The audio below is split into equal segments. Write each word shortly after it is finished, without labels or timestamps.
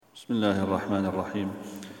بسم الله الرحمن الرحيم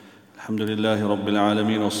الحمد لله رب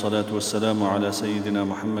العالمين والصلاة والسلام على سيدنا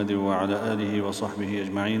محمد وعلى آله وصحبه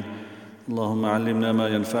أجمعين اللهم علمنا ما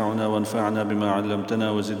ينفعنا وانفعنا بما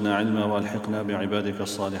علمتنا وزدنا علما والحقنا بعبادك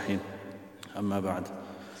الصالحين أما بعد.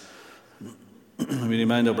 We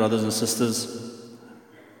remind our brothers and sisters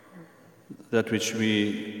that which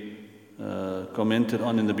we commented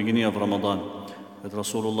on in the beginning of Ramadan, that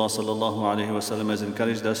Rasulullah sallallahu alayhi wa sallam has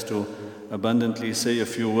encouraged us to abundantly say a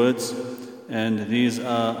few words, and these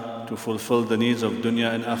are to fulfill the needs of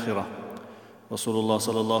dunya and akhirah. Rasulullah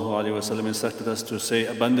sallallahu alayhi wa sallam instructed us to say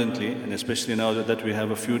abundantly, and especially now that we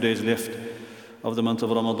have a few days left of the month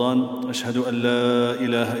of Ramadan, Ashhadu an la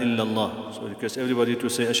ilaha illallah. So I request everybody to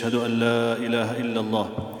say Ashhadu an la ilaha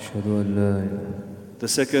illallah. Ashhadu an la ilaha. The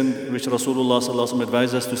second, which Rasulullah sallallahu alayhi wa sallam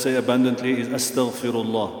advised us to say abundantly, is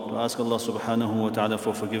Astaghfirullah, to ask Allah subhanahu wa ta'ala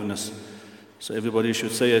for forgiveness. So everybody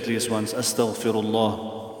should say at least once, Astaghfirullah.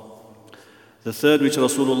 The third, which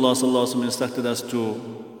Rasulullah sallallahu alayhi wa sallam instructed us to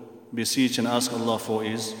beseech and ask Allah for,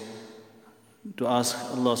 is to ask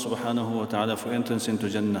Allah subhanahu wa ta'ala for entrance into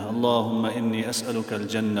Jannah. Allahumma inni as'aluka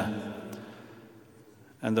al-Jannah.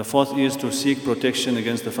 And the fourth is to seek protection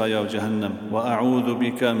against the fire of Jahannam. Wa a'udhu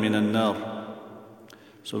bika minan nar.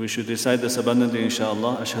 So we should recite this abundantly,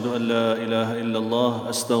 inshaAllah. Ashhadu an la ilaha illallah,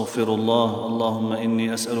 astaghfirullah, Allahumma inni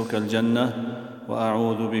as'aluka al-Jannah, wa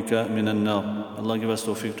a'udhu bika minan nar. Allah give us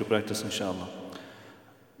tawfiq to practice, inshaAllah.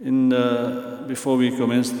 Before we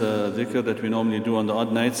commence the dhikr that we normally do on the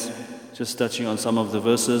odd nights, just touching on some of the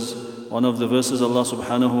verses. One of the verses, Allah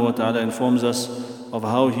subhanahu wa ta'ala informs us of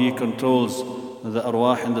how He controls the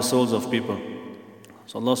arwah and the souls of people.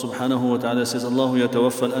 So Allah subhanahu wa ta'ala says, Allahu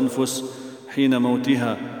yatawaffa al-anfus حين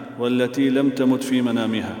موتها والتي لم تمت في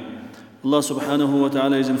منامها. Allah subhanahu wa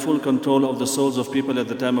ta'ala is in full control of the souls of people at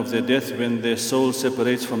the time of their death, when their soul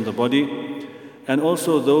separates from the body, and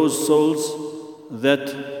also those souls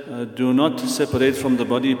that do not separate from the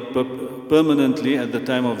body permanently at the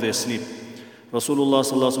time of their sleep. Rasulullah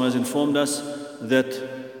sallallahu alaihi wasallam has informed us that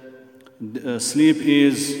sleep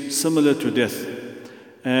is similar to death,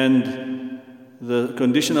 and the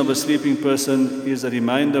condition of a sleeping person is a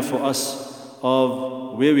reminder for us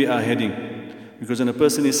of where we are heading. Because when a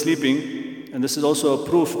person is sleeping, and this is also a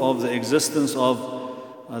proof of the existence of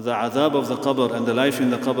the adhab of the qabr and the life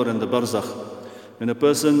in the qabr and the barzakh. When a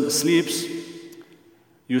person sleeps,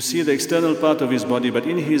 you see the external part of his body, but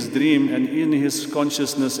in his dream and in his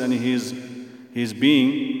consciousness and his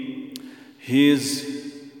being, he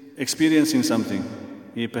is experiencing something.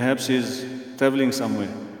 He perhaps is traveling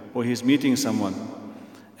somewhere, or he's meeting someone.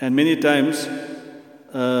 And many times,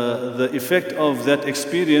 the effect of that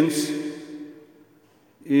experience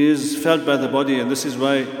is felt by the body, and this is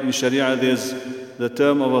why in Sharia there's the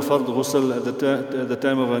term of a fard ghusl at the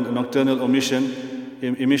time of a nocturnal emission,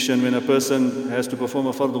 when a person has to perform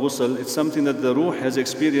a fard ghusl. It's something that the ruh has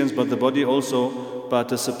experienced, but the body also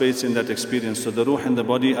participates in that experience. So the ruh and the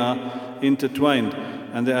body are intertwined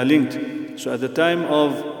and they are linked. So at the time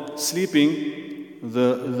of sleeping,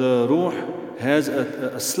 the ruh has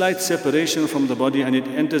a slight separation from the body, and it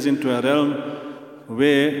enters into a realm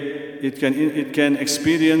where it can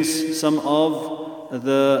experience some of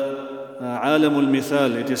the alamul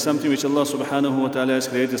mithal. It is something which Allah subhanahu wa ta'ala has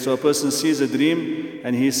created. So a person sees a dream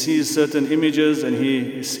and he sees certain images and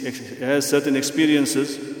he has certain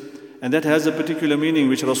experiences, and that has a particular meaning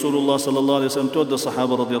which Rasulullah sallallahu alayhi wa sallam taught the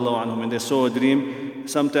Sahaba radiallahu anhum. When they saw a dream,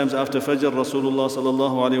 sometimes after Fajr, Rasulullah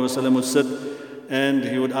sallallahu alayhi wa sallam would sit and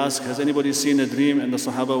he would ask, has anybody seen a dream? And the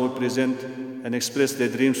Sahaba would present and express their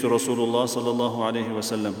dreams to Rasulullah sallallahu alayhi wa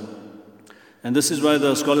sallam. And this is why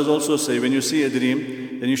the scholars also say, when you see a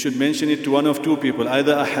dream, then you should mention it to one of two people,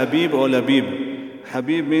 either a Habib or Labib.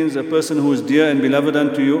 Habib means a person who is dear and beloved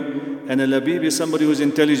unto you, and a Labib is somebody who is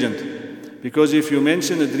intelligent. Because if you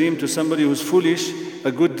mention a dream to somebody who is foolish,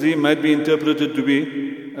 a good dream might be interpreted to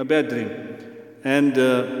be a bad dream. And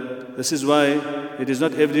this is why it is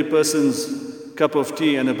not every person's cup of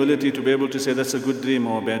tea and ability to be able to say that's a good dream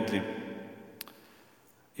or a bad dream.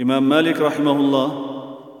 Imam Malik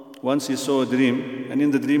rahimahullah, once he saw a dream, and in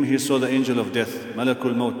the dream he saw the angel of death,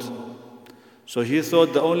 Malakul Maut. So he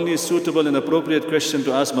thought the only suitable and appropriate question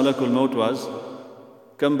to ask Malakul Maut was,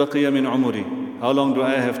 Kam baqiya min umuri? How long do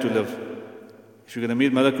I have to live? If you're going to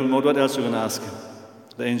meet Malakul Maut, what else are you going to ask him?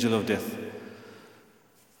 The angel of death.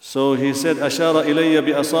 So he said, Ashara ilayya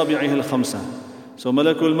bi asabi'ihi al-khamsa. So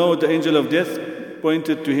Malakul Maut, the angel of death,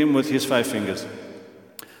 pointed to him with his 5 fingers.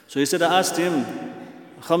 So he said, I asked him,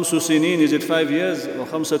 Khamsu sinin, is it 5 years? Or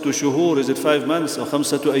khamsatu shuhur, is it 5 months? Or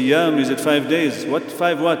khamsatu ayyam, is it 5 days? What?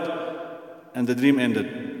 5 what? And the dream ended.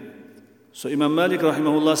 So Imam Malik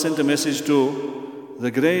rahimahullah sent a message to the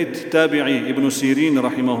great Tabi'i Ibn Sirin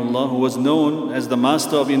rahimahullah, who was known as the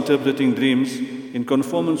master of interpreting dreams in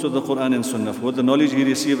conformance with the Quran and Sunnah, with the knowledge he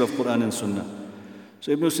received of Quran and Sunnah.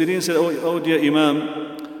 So Ibn Sirin said, oh dear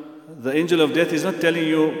Imam, the angel of death is not telling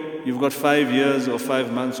you you've got 5 years or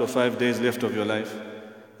 5 months or 5 days left of your life.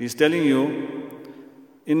 He's telling you,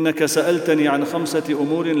 إِنَّكَ سَأَلْتَنِي عَنْ خَمْسَةِ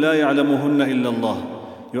أُمُورٍ لَا يَعْلَمُهُنَّ إِلَّا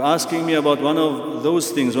اللَّهِ. You're asking me about one of those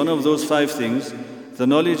things, one of those 5 things, the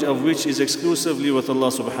knowledge of which is exclusively with Allah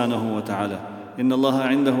subhanahu wa ta'ala. إِنَّ اللَّهَ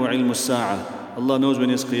عِنْدَهُ عِلْمُ السَّاعَةِ. Allah knows when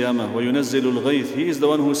it's qiyamah. وَيُنَزِّلُ الْغَيْثِ. He is the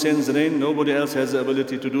one who sends rain. Nobody else has the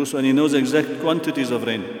ability to do so, and He knows exact quantities of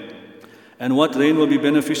rain and what rain will be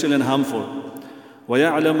beneficial and harmful.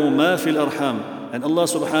 وَيَعْلَمُ مَا فِي الْأَرْحَامِ. And Allah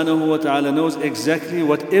subhanahu wa ta'ala knows exactly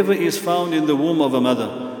whatever is found in the womb of a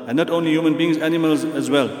mother. And not only human beings, animals as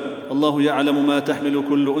well. Allah يَعْلَمُ مَا تَحْمِلُ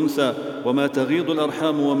كُلُّ أُنثَى وَمَا تَغِيضُ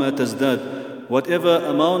الْأَرْحَامُ وَمَا تَزْدَادُ. Whatever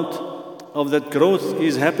amount of that growth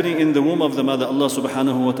is happening in the womb of the mother, Allah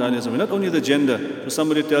subhanahu wa ta'ala is aware. Not only the gender. So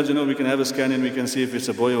somebody tells you, we can have a scan and we can see if it's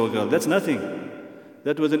a boy or a girl. That's nothing.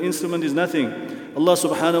 That with an instrument is nothing. Allah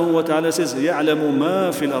subhanahu wa ta'ala says, يَعْلَمُ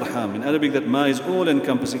مَا فِي الْأَرْحَامِ. In Arabic, that ma is all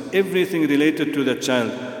encompassing. Everything related to that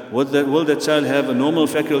child. Will that child have normal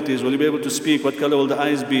faculties? Will he be able to speak? What color will the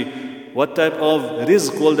eyes be? What type of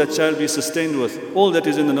rizq will that child be sustained with? All that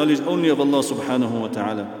is in the knowledge only of Allah subhanahu wa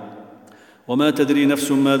ta'ala. وَمَا تَدْرِي نَفْسٌ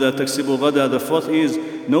مَاذَا تَكْسِبُ غَدًا. The fourth is,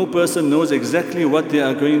 no person knows exactly what they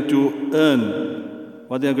are going to earn.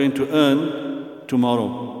 What they are going to earn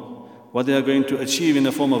tomorrow. What they are going to achieve in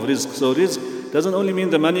the form of rizq. So rizq doesn't only mean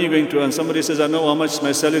the money you're going to earn. Somebody says, I know how much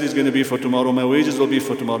my salary is going to be for tomorrow, my wages will be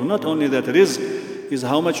for tomorrow. Not only that, rizq is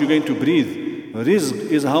how much you're going to breathe. Rizq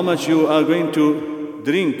is how much you are going to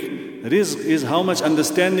drink. Rizq is how much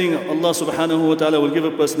understanding Allah subhanahu wa ta'ala will give a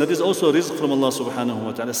person. That is also rizq from Allah subhanahu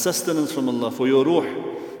wa ta'ala, sustenance from Allah for your ruh.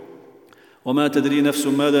 وَمَا تَدْرِي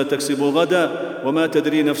نَفْسٌ مَاذَا تَكْسِبُ غَدًا وَمَا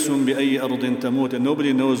تَدْرِي نَفْسٌ بِأَيِّ أَرْضٍ تَمُوتُ. And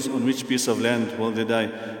nobody knows on which piece of land will they die.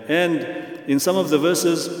 And in some of the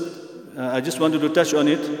verses, I just wanted to touch on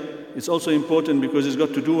it. It's also important because it's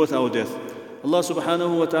got to do with our death. Allah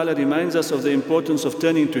subhanahu wa ta'ala reminds us of the importance of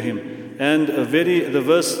turning to Him. And the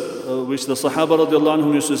verse which the Sahaba radiallahu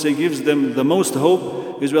anhum used to say gives them the most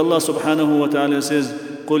hope is where Allah subhanahu wa ta'ala says,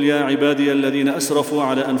 قُلْ يَا عِبَادِيَ الَّذِينَ أَسْرَفُوا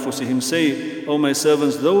عَلَىٰ أَنفُسِهِمْ. Say, O my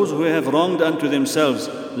servants, those who have wronged unto themselves,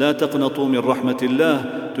 لَا تَقْنَطُوا مِنْ رَحْمَةِ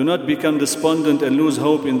اللَّهِ. Do not become despondent and lose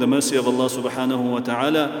hope in the mercy of Allah subhanahu wa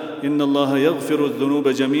ta'ala. إِنَّ اللَّهَ يَغْفِرُ الذُّنُوبَ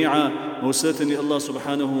جَمِيعًا. Most certainly Allah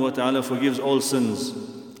subhanahu wa ta'ala forgives all sins.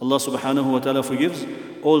 Allah subhanahu wa ta'ala forgives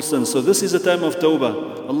all sins. So this is a time of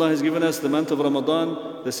tawbah. Allah has given us the month of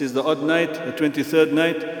Ramadan. This is the odd night, the 23rd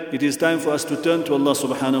night. It is time for us to turn to Allah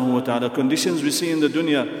subhanahu wa ta'ala. Conditions we see in the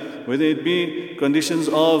dunya, whether it be conditions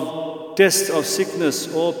of tests of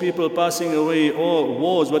sickness or people passing away or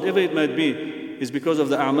wars, whatever it might be, is because of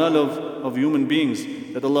the a'mal of human beings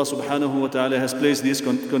that Allah subhanahu wa ta'ala has placed these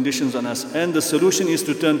conditions on us. And the solution is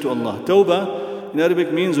to turn to Allah. Tawbah in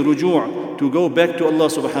Arabic means ruju', to go back to Allah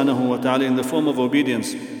subhanahu wa ta'ala in the form of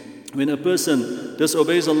obedience. When a person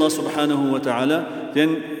disobeys Allah subhanahu wa ta'ala,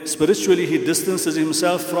 then spiritually he distances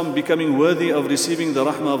himself from becoming worthy of receiving the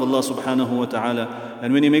rahmah of Allah subhanahu wa ta'ala.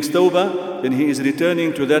 And when he makes tawbah, then he is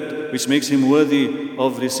returning to that which makes him worthy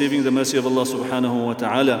of receiving the mercy of Allah subhanahu wa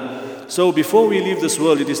ta'ala. So before we leave this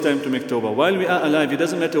world, it is time to make tawbah. While we are alive, it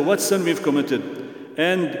doesn't matter what sin we've committed.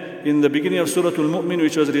 And in the beginning of Surah Al-Mu'min,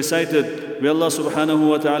 which was recited, where Allah subhanahu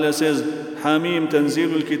wa ta'ala says, Hamim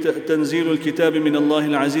tanzilul kitabi min Allah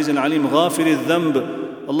al-Aziz al-Alim ghafir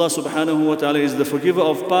al-dhanb. Allah subhanahu wa ta'ala is the forgiver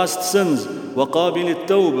of past sins. وَقَابِلِ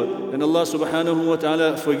التَّوْبِ. And Allah subhanahu wa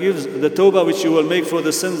ta'ala forgives the tawbah which you will make for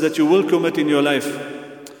the sins that you will commit in your life.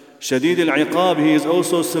 Shadid al-iqab, He is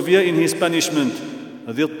also severe in His punishment.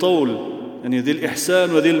 ذِي الطَّوْل, and ذِي الْإِحْسَانِ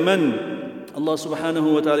وَذِي الْمَنِّ. Allah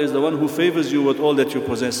subhanahu wa ta'ala is the one who favors you with all that you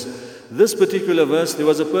possess. This particular verse, there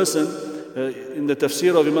was a person in the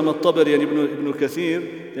Tafseer of Imam al-Tabari and Ibn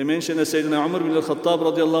Kathir, they mentioned that Sayyidina Umar bin al-Khattab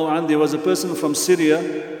radiallahu anhu, there was a person from Syria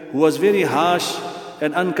who was very harsh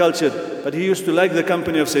and uncultured, but he used to like the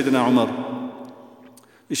company of Sayyidina Umar.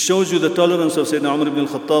 It shows you the tolerance of Sayyidina Umar bin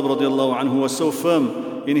al-Khattab radiallahu anhu, who was so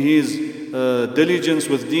firm in his diligence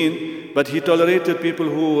with deen, but he tolerated people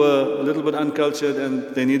who were a little bit uncultured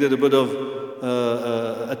and they needed a bit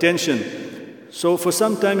of attention. So for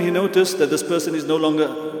some time he noticed that this person is no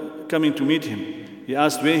longer coming to meet him. He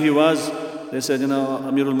asked where he was. They said,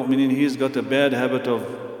 Amirul Mu'mineen, he's got a bad habit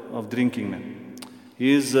of drinking, man.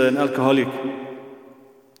 He is an alcoholic.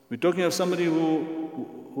 We're talking of somebody who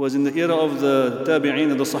was in the era of the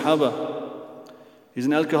Tabi'een and the Sahaba. He's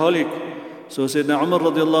an alcoholic. So Sayyidina Umar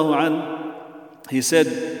radiallahu an, he said,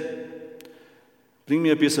 bring me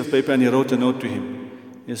a piece of paper, and he wrote a note to him.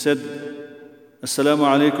 He said, Assalamu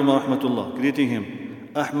alaikum wa rahmatullah, greeting him.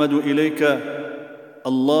 Ahmadu ilayka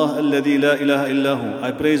Allah alladhi la ilaha illahu.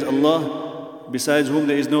 I praise Allah, besides whom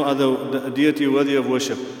there is no other deity worthy of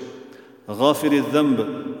worship. Ghafir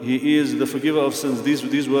al-dhanb, He is the forgiver of sins.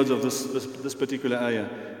 These words of this particular ayah.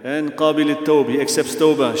 And Qabil al-tawb, He accepts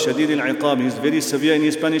tawbah. Shadid al-iqab, He is very severe in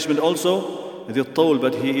His punishment also.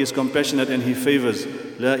 But He is compassionate and He favors.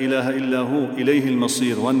 La ilaha illahu ilayhi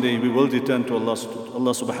al-masir. One day we will return to Allah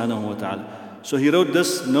subhanahu wa ta'ala. So he wrote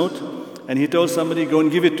this note and he told somebody, go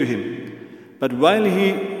and give it to him. But while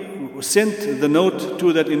he sent the note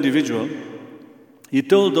to that individual, he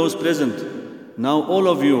told those present, now all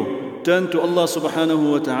of you turn to Allah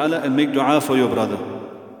subhanahu wa ta'ala and make dua for your brother.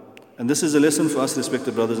 And this is a lesson for us,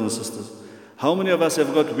 respected brothers and sisters. How many of us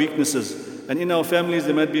have got weaknesses? And in our families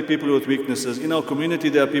there might be people with weaknesses. In our community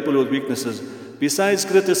there are people with weaknesses. Besides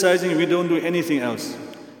criticizing, we don't do anything else.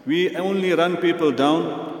 We only run people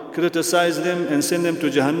down, criticize them and send them to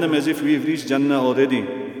Jahannam as if we've reached Jannah already.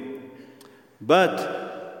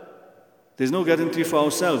 But there's no guarantee for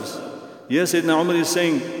ourselves. Yes, Sayyidina Umar is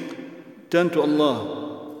saying, turn to Allah.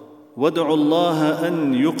 وَدْعُ اللَّهَ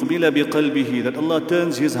أَن يُقْبِلَ بِقَلْبِهِ, that Allah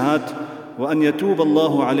turns his heart. وَأَن يَتُوبَ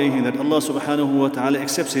اللَّهُ عَلَيْهِ, that Allah subhanahu wa ta'ala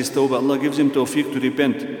accepts his tawbah. Allah gives him tawfiq to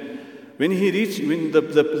repent. When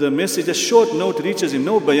the message, a short note reaches him,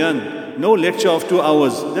 no bayan, no lecture of 2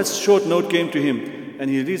 hours, that short note came to him. And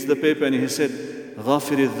he reads the paper and he said,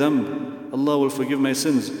 غَافِرِ الذَّنْب, Allah will forgive my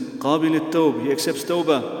sins. قَابِلِ التَّوْبِ, He accepts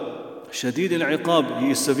tawbah. شَدِيدِ الْعِقَاب,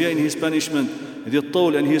 He is severe in His punishment. ذِي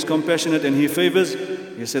الطَّوْلِ, and He is compassionate and He favors.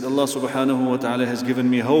 He said, Allah subhanahu wa ta'ala has given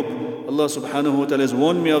me hope. Allah subhanahu wa ta'ala has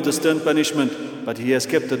warned me of the stern punishment, but He has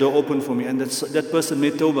kept the door open for me. And that person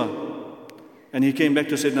made tawbah. And he came back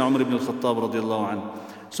to Sayyidina Umar ibn al-Khattab radiallahu anhu.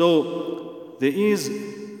 So, there is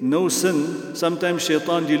no sin. Sometimes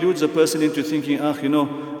shaitan deludes a person into thinking,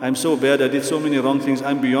 I'm so bad, I did so many wrong things,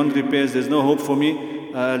 I'm beyond repairs, there's no hope for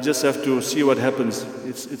me, I'll just have to see what happens.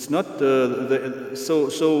 It's not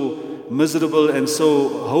so miserable and so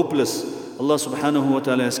hopeless. Allah subhanahu wa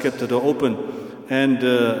ta'ala has kept the door open. And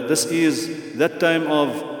this is that time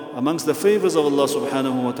of amongst the favors of Allah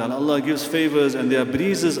subhanahu wa ta'ala. Allah gives favors and there are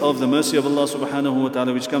breezes of the mercy of Allah subhanahu wa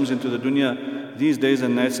ta'ala which comes into the dunya. These days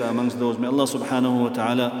and nights are amongst those. May Allah subhanahu wa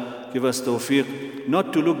ta'ala give us tawfiq,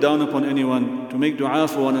 not to look down upon anyone, to make dua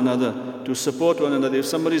for one another, to support one another. If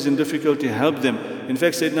somebody is in difficulty, help them. In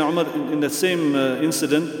fact, Sayyidina Umar, in that same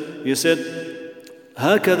incident, he said,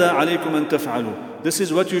 هَكَذَا عَلَيْكُمْ أَن تَفْعَلُوا. This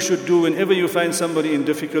is what you should do whenever you find somebody in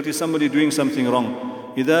difficulty, somebody doing something wrong.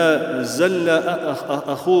 إِذَا زَلَّ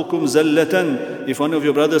أَخُوكُمْ زَلَّةً, if one of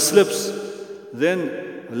your brothers slips, then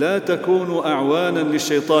لَا تَكُونُوا أَعْوَانًا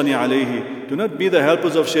لِلشَّيْطَانِ عَلَيْهِ. Do not be the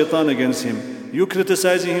helpers of shaitan against him. You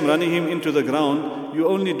criticizing him, running him into the ground, you're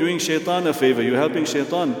only doing shaitan a favor, you're helping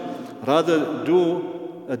shaitan. Rather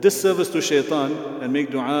do a disservice to shaitan and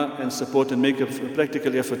make dua and support and make a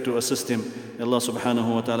practical effort to assist him. Allah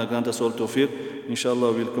subhanahu wa ta'ala grant us all tawfiq.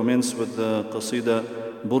 Inshallah we'll commence with the qasida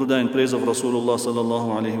Burda in praise of Rasulullah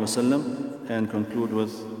sallallahu alayhi wa sallam and conclude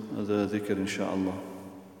with the dhikr inshallah.